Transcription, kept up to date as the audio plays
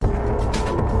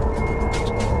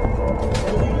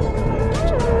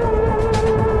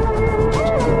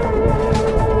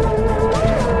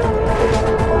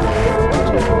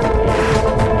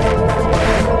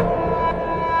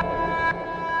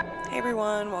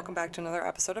welcome back to another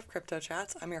episode of Crypto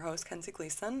Chats. I'm your host, Kenzie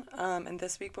Gleason, and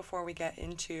this week before we get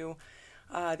into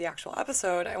the actual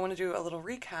episode, I want to do a little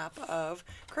recap of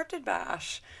Cryptid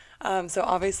Bash. So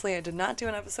obviously I did not do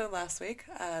an episode last week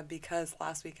because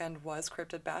last weekend was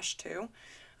Cryptid Bash 2.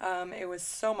 It was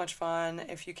so much fun.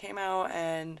 If you came out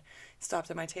and stopped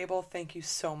at my table, thank you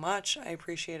so much. I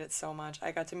appreciate it so much.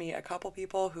 I got to meet a couple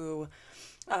people who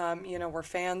were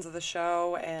fans of the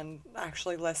show and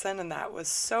actually listen, and that was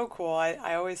so cool.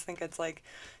 I always think it's like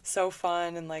so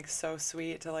fun and like so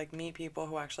sweet to like meet people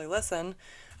who actually listen,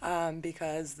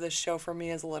 because this show for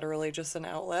me is literally just an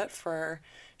outlet for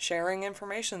sharing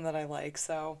information that I like.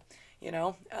 So,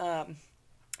 I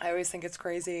always think it's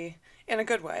crazy in a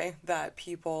good way that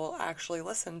people actually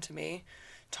listen to me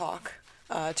talk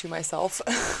to myself.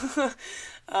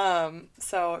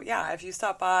 So yeah, if you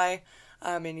stop by,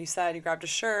 and you said you grabbed a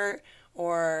shirt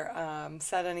or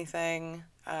said anything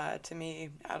to me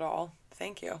at all,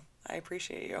 thank you. I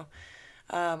appreciate you.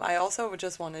 I also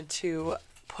just wanted to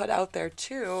put out there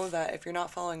too that if you're not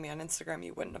following me on Instagram,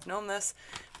 you wouldn't have known this,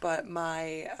 but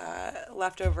my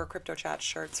leftover Crypto Chat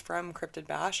shirts from Cryptid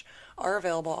Bash are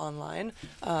available online.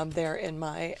 They're in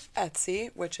my Etsy,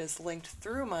 which is linked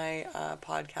through my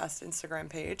podcast Instagram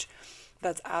page.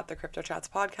 That's at the Crypto Chats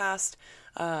podcast.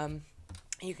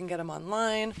 You can get them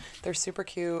online. They're super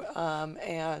cute,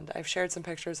 and I've shared some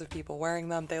pictures of people wearing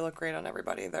them. They look great on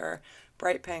everybody. They're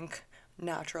bright pink,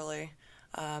 naturally,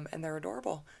 and they're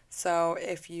adorable. So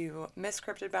if you missed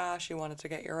Cryptid Bash, you wanted to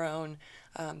get your own,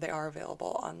 they are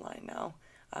available online now.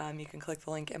 You can click the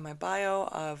link in my bio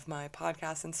of my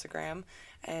podcast Instagram,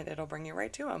 and it'll bring you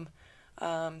right to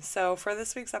them. So for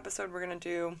this week's episode, we're going to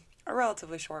do a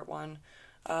relatively short one,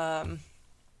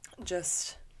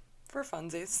 just for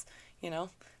funsies.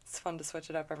 It's fun to switch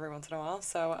it up every once in a while.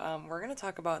 So we're going to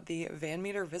talk about the Van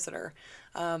Meter Visitor.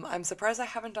 I'm surprised I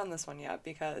haven't done this one yet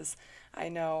because I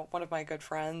know one of my good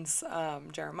friends,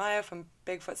 Jeremiah from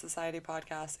Bigfoot Society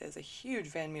podcast, is a huge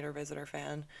Van Meter Visitor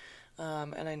fan.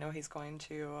 And I know he's going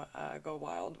to go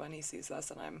wild when he sees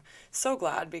this, and I'm so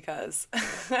glad because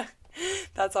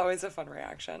that's always a fun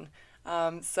reaction.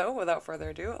 So without further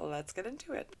ado, let's get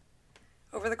into it.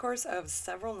 Over the course of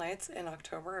several nights in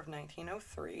October of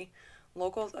 1903,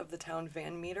 locals of the town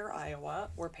Van Meter, Iowa,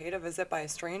 were paid a visit by a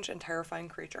strange and terrifying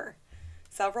creature.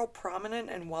 Several prominent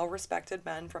and well-respected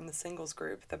men from the singles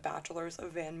group, the Bachelors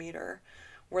of Van Meter,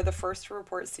 were the first to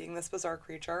report seeing this bizarre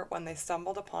creature when they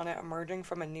stumbled upon it emerging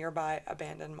from a nearby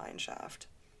abandoned mine shaft.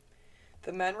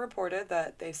 The men reported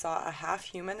that they saw a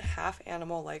half-human,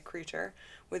 half-animal-like creature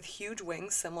with huge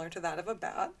wings similar to that of a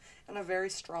bat and a very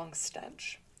strong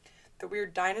stench. The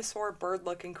weird dinosaur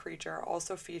bird-looking creature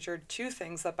also featured two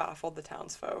things that baffled the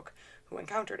townsfolk who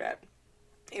encountered it.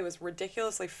 It was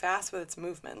ridiculously fast with its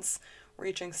movements,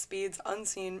 reaching speeds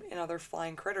unseen in other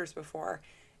flying critters before,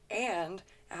 and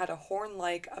it had a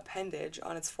horn-like appendage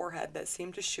on its forehead that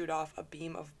seemed to shoot off a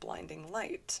beam of blinding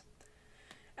light.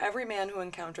 Every man who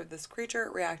encountered this creature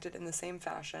reacted in the same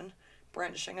fashion,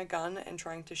 brandishing a gun and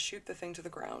trying to shoot the thing to the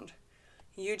ground.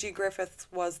 Eugene Griffiths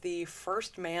was the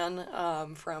first man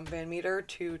from Van Meter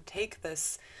to take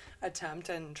this attempt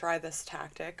and try this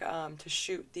tactic to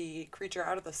shoot the creature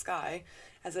out of the sky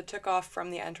as it took off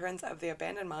from the entrance of the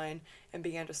abandoned mine and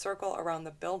began to circle around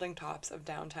the building tops of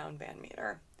downtown Van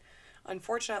Meter.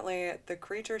 Unfortunately, the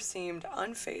creature seemed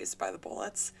unfazed by the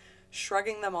bullets,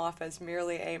 shrugging them off as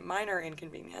merely a minor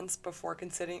inconvenience before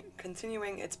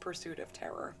continuing its pursuit of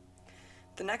terror.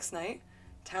 The next night,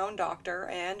 town doctor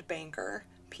and banker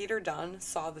Peter Dunn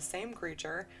saw the same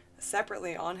creature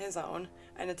separately on his own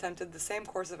and attempted the same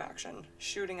course of action,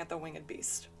 shooting at the winged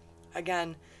beast.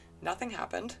 Again, nothing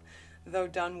happened, though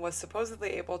Dunn was supposedly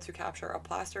able to capture a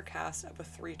plaster cast of a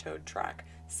three-toed track,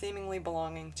 seemingly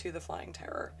belonging to the Flying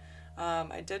Terror.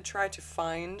 I did try to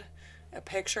find a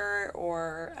picture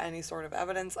or any sort of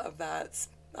evidence of that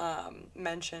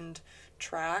mentioned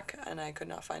track, and I could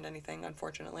not find anything,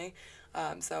 unfortunately.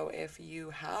 So if you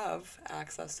have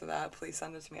access to that, please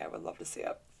send it to me. I would love to see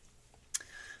it.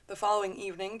 The following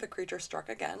evening, the creature struck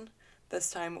again, this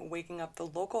time waking up the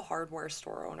local hardware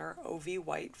store owner, O.V.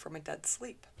 White, from a dead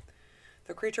sleep.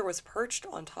 The creature was perched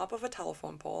on top of a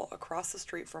telephone pole across the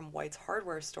street from White's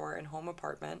hardware store and home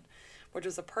apartment, which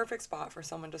is a perfect spot for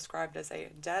someone described as a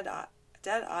dead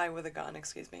eye with a gun,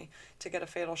 to get a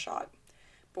fatal shot.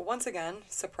 But once again,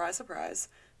 surprise, surprise,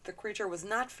 the creature was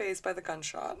not fazed by the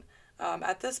gunshot.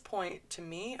 At this point, to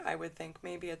me, I would think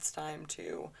maybe it's time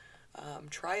to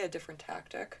try a different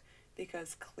tactic,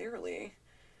 because clearly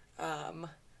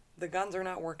the guns are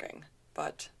not working,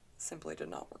 but simply did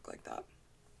not work like that.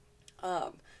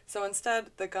 So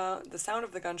instead, the sound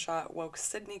of the gunshot woke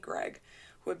Sidney Gregg,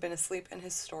 who had been asleep in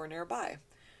his store nearby.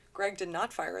 Greg did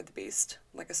not fire at the beast,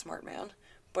 like a smart man,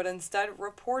 but instead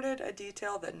reported a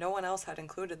detail that no one else had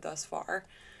included thus far,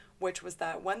 which was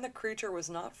that when the creature was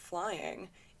not flying,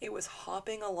 it was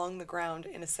hopping along the ground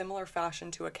in a similar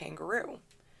fashion to a kangaroo.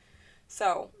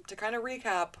 So, to kind of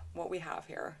recap what we have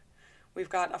here, we've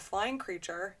got a flying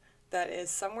creature that is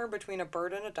somewhere between a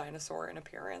bird and a dinosaur in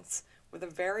appearance, with a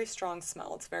very strong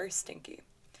smell. It's very stinky.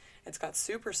 It's got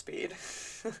super speed.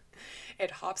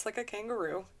 It hops like a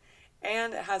kangaroo,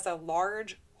 and it has a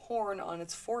large horn on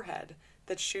its forehead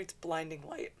that shoots blinding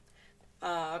light.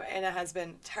 And it has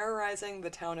been terrorizing the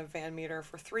town of Van Meter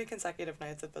for 3 consecutive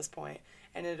nights at this point,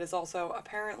 and it is also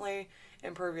apparently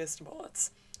impervious to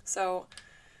bullets. So,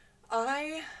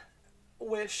 I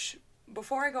wish,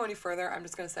 before I go any further, I'm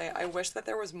just going to say I wish that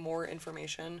there was more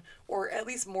information, or at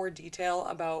least more detail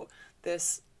about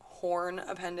this horn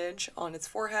appendage on its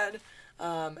forehead,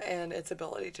 and its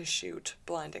ability to shoot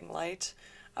blinding light,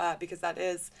 because that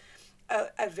is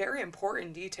a very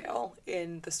important detail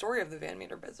in the story of the Van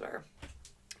Meter Visitor.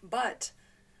 But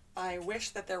I wish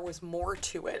that there was more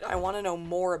to it. I want to know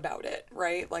more about it,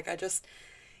 right? Like,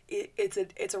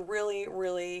 it's a really,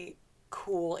 really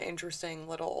cool, interesting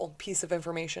little piece of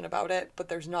information about it, but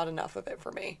there's not enough of it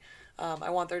for me. I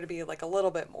want there to be, like, a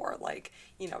little bit more, like,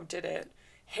 did it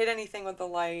hit anything with the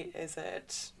light? Is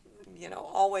it,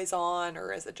 always on,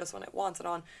 or is it just when it wants it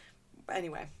on?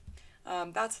 Anyway,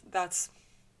 that's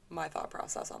my thought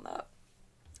process on that.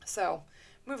 So,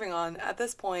 moving on, at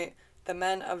this point, the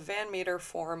men of Van Meter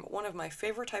form one of my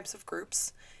favorite types of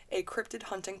groups, a cryptid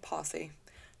hunting posse,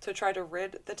 to try to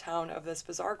rid the town of this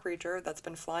bizarre creature that's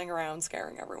been flying around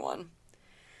scaring everyone.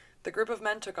 The group of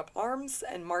men took up arms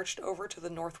and marched over to the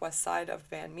northwest side of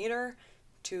Van Meter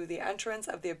to the entrance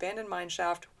of the abandoned mine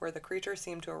shaft where the creature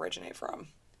seemed to originate from.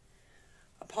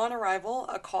 Upon arrival,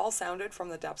 a call sounded from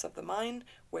the depths of the mine,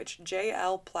 which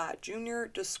J.L. Platt Jr.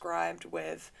 described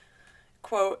with,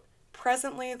 quote,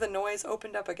 "Presently the noise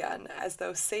opened up again, as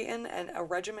though Satan and a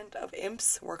regiment of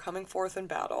imps were coming forth in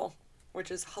battle,"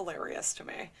 which is hilarious to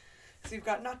me. So you've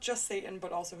got not just Satan,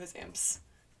 but also his imps.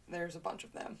 There's a bunch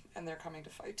of them, and they're coming to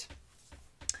fight.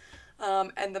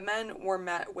 And the men were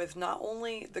met with not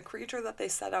only the creature that they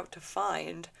set out to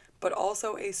find, but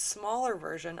also a smaller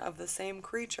version of the same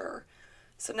creature.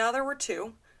 So now there were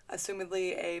 2,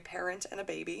 assumedly a parent and a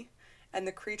baby, and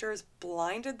the creatures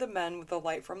blinded the men with the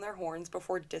light from their horns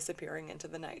before disappearing into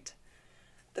the night.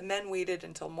 The men waited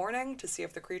until morning to see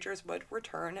if the creatures would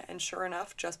return, and sure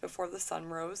enough, just before the sun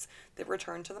rose, they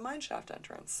returned to the mineshaft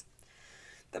entrance.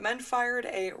 The men fired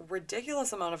a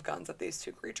ridiculous amount of guns at these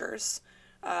 2 creatures,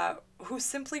 who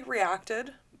simply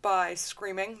reacted by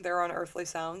screaming their unearthly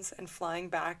sounds and flying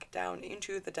back down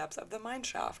into the depths of the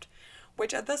mineshaft,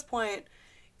 which at this point,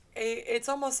 it's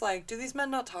almost like, do these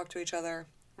men not talk to each other?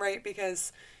 Right?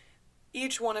 Because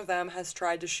each one of them has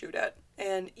tried to shoot it,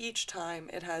 and each time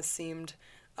it has seemed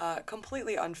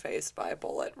completely unfazed by a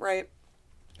bullet, right?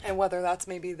 And whether that's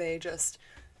maybe they just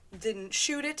didn't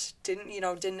shoot it,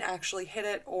 didn't actually hit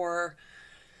it, or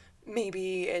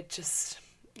maybe it just,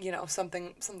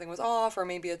 something was off, or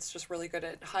maybe it's just really good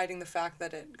at hiding the fact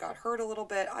that it got hurt a little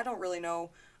bit. I don't really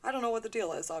know. I don't know what the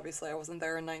deal is. Obviously, I wasn't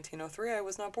there in 1903. I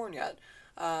was not born yet.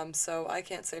 So I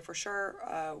can't say for sure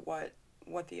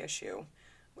what the issue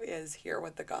is here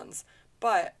with the guns.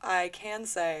 But I can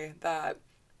say that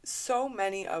so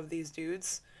many of these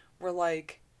dudes were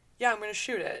like, yeah, I'm going to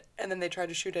shoot it. And then they tried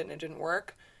to shoot it and it didn't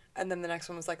work. And then the next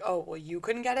one was like, oh, well, you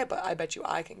couldn't get it, but I bet you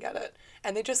I can get it.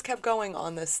 And they just kept going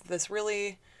on this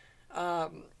really,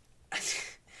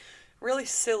 really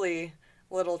silly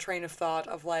little train of thought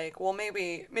of like, well,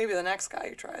 maybe the next guy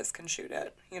who tries can shoot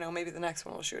it. Maybe the next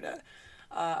one will shoot it.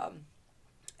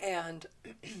 And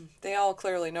they all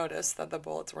clearly noticed that the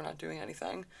bullets were not doing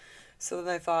anything. So then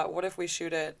they thought, what if we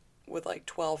shoot it with like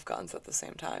 12 guns at the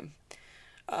same time?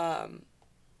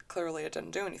 Clearly it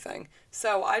didn't do anything.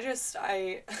 So I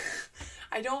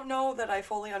don't know that I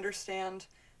fully understand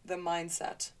the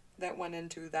mindset that went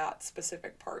into that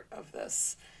specific part of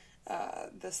this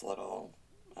little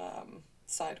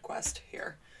side quest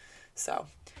here. So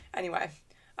anyway,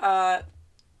 the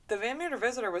Van Meter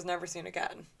Visitor was never seen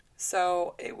again.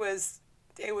 So it was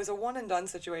a one and done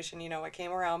situation. It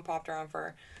came around, popped around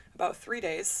for about 3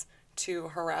 days to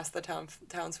harass the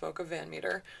townsfolk of Van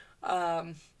Meter.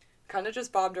 Kind of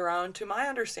just bobbed around. To my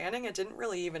understanding, it didn't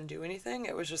really even do anything.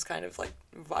 It was just kind of like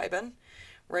vibing,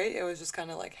 right? It was just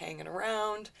kind of like hanging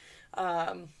around,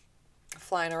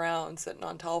 flying around, sitting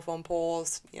on telephone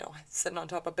poles, sitting on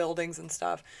top of buildings and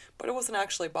stuff. But it wasn't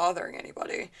actually bothering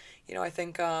anybody. I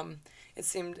think it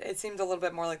seemed a little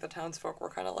bit more like the townsfolk were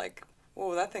kind of like,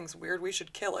 whoa, that thing's weird. We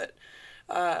should kill it.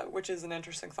 which is an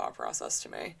interesting thought process to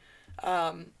me.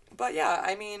 But yeah,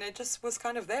 I mean, it just was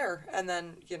kind of there. And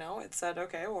then, it said,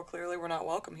 okay, well, clearly we're not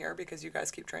welcome here because you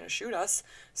guys keep trying to shoot us.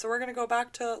 So we're going to go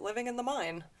back to living in the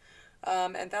mine.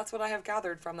 And that's what I have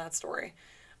gathered from that story.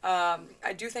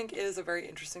 I do think it is a very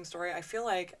interesting story. I feel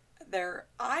like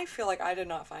I did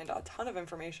not find a ton of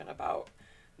information about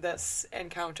this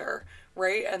encounter,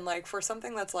 right? And like for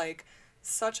something that's like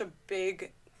such a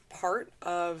big part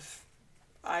of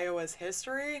Iowa's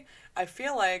history, I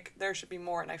feel like there should be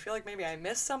more, and I feel like maybe I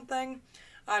missed something.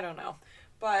 I don't know.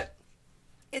 But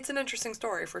it's an interesting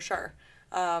story for sure.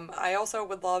 I also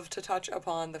would love to touch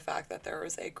upon the fact that there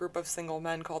was a group of single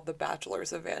men called the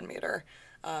Bachelors of Van Meter,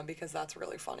 because that's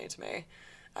really funny to me.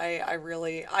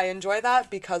 I enjoy that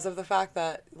because of the fact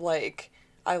that, like,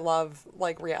 I love,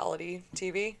 like, reality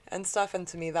TV and stuff, and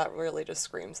to me that really just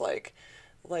screams, like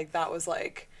that was,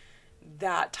 like,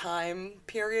 that time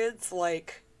period's,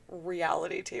 like,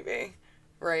 reality TV,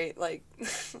 right? Like,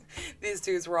 these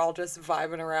dudes were all just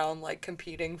vibing around, like,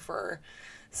 competing for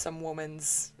some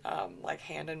woman's, like,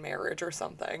 hand in marriage or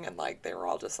something, and, like, they were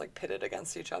all just, like, pitted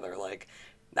against each other. Like,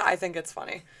 I think it's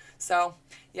funny. So,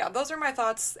 yeah, those are my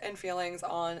thoughts and feelings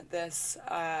on this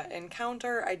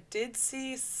encounter. I did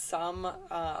see some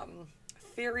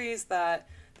theories that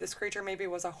this creature maybe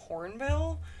was a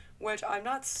hornbill, which I'm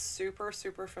not super,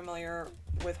 super familiar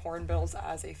with hornbills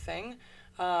as a thing.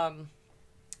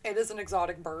 It is an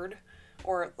exotic bird,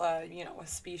 or, a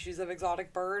species of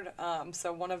exotic bird.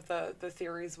 So one of the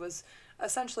theories was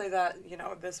essentially that,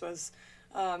 this was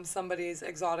somebody's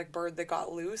exotic bird that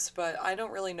got loose, but I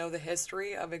don't really know the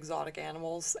history of exotic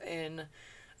animals in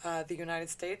the United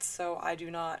States, so I do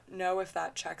not know if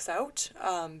that checks out,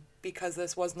 because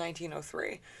this was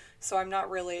 1903. So I'm not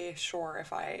really sure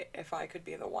if I could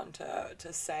be the one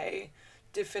to say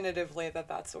definitively that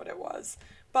that's what it was.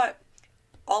 But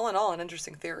all in all, an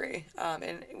interesting theory.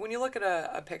 And when you look at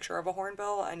a picture of a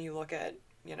hornbill and you look at,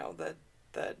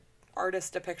 the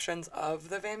artist depictions of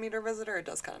the Van Meter visitor, it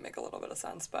does kind of make a little bit of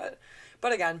sense. But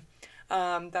again,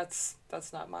 that's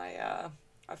not my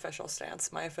official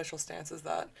stance. My official stance is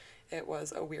that it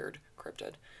was a weird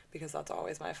cryptid, because that's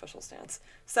always my official stance.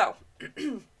 So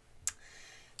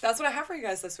that's what I have for you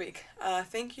guys this week.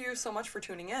 Thank you so much for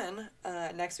tuning in.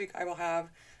 Next week I will have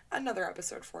another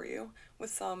episode for you with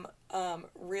some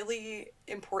really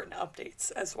important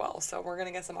updates as well. So we're going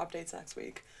to get some updates next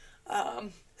week.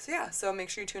 So make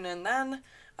sure you tune in then.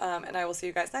 And I will see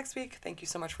you guys next week. Thank you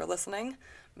so much for listening.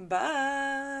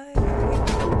 Bye.